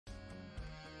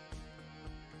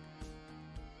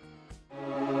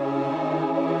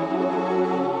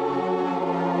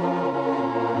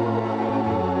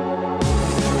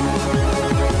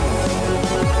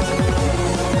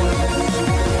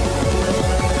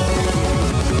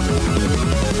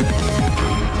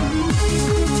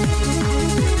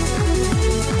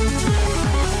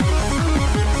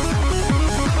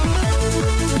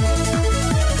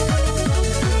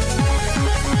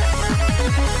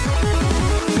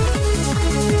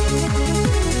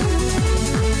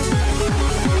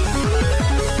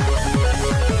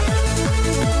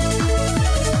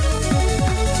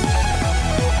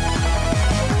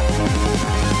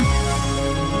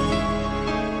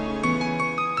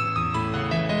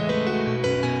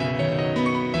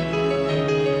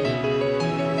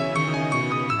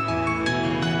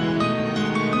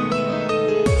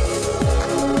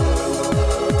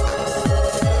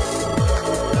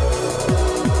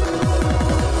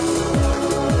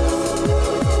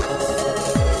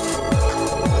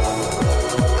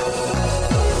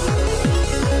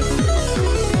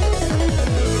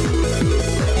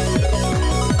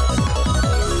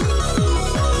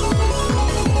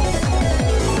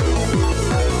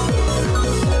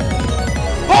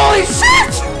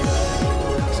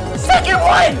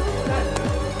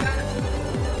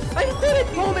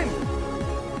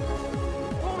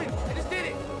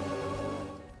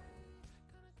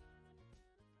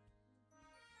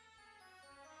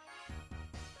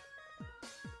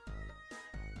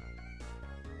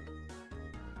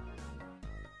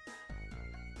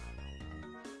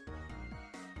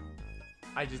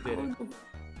I just did it.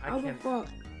 I How the can't. fuck?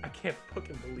 I can't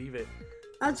fucking believe it.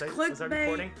 That's Was I clickbait.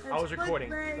 recording? I That's was recording.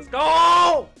 clickbait. Let's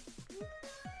go!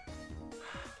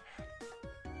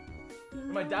 You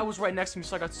My dad was right next to me,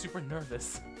 so I got super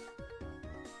nervous.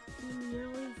 You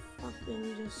nearly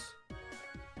fucking just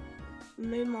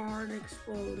made my heart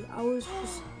explode.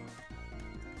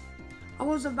 I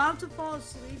was about to fall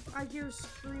asleep. I hear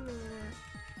screaming in it,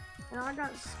 and I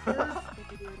got scared.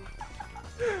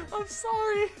 I'm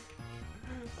sorry.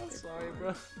 I'm sorry,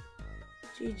 bro.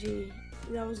 GG.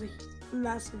 That was a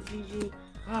massive GG.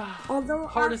 Although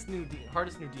hardest new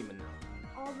demon now.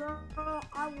 Although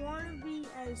I want to be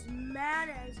as mad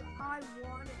as I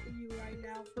want at you right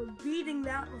now for beating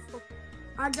that before,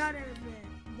 I gotta admit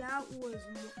that was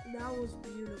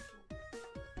beautiful.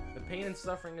 The pain and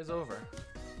suffering is over,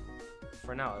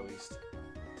 for now at least.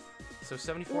 So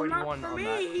 74-81 Well, not on for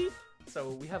me. that. So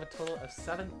we have a total of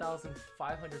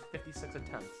 7,556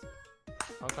 attempts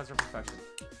on Quest for Perfection.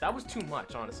 That was too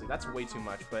much, honestly. That's way too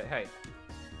much. But hey,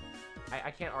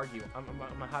 I can't argue. I'm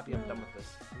happy I'm done with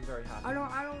this. I'm very happy. I don't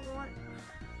want.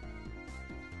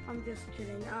 I'm just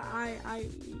kidding.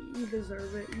 You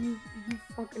deserve it. You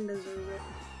fucking deserve it.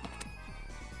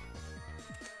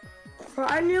 Bro,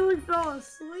 I nearly fell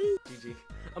asleep. GG.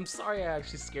 I'm sorry I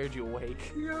actually scared you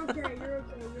awake. You're okay. You're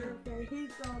okay.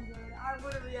 He's all good. I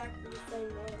would have reacted the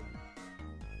same way.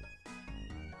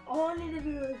 All I need to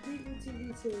do is beat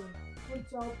TV2, which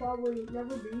I'll probably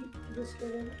never beat. Just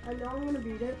kidding. I know I'm gonna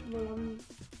beat it, but I'm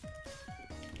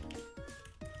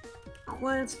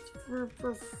Quest for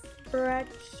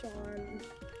Perfection.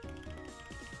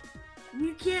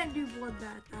 You can't do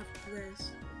Bloodbath after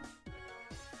this.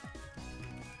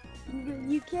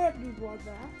 You can't do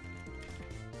Bloodbath.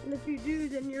 And if you do,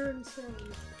 then you're insane.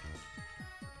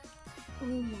 Oh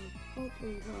my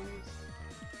fucking gosh.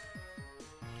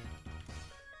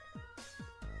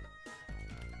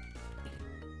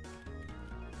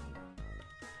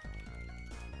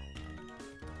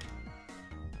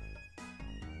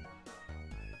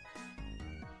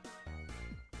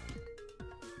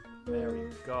 There we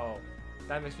go.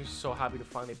 That makes me so happy to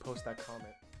finally post that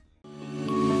comment.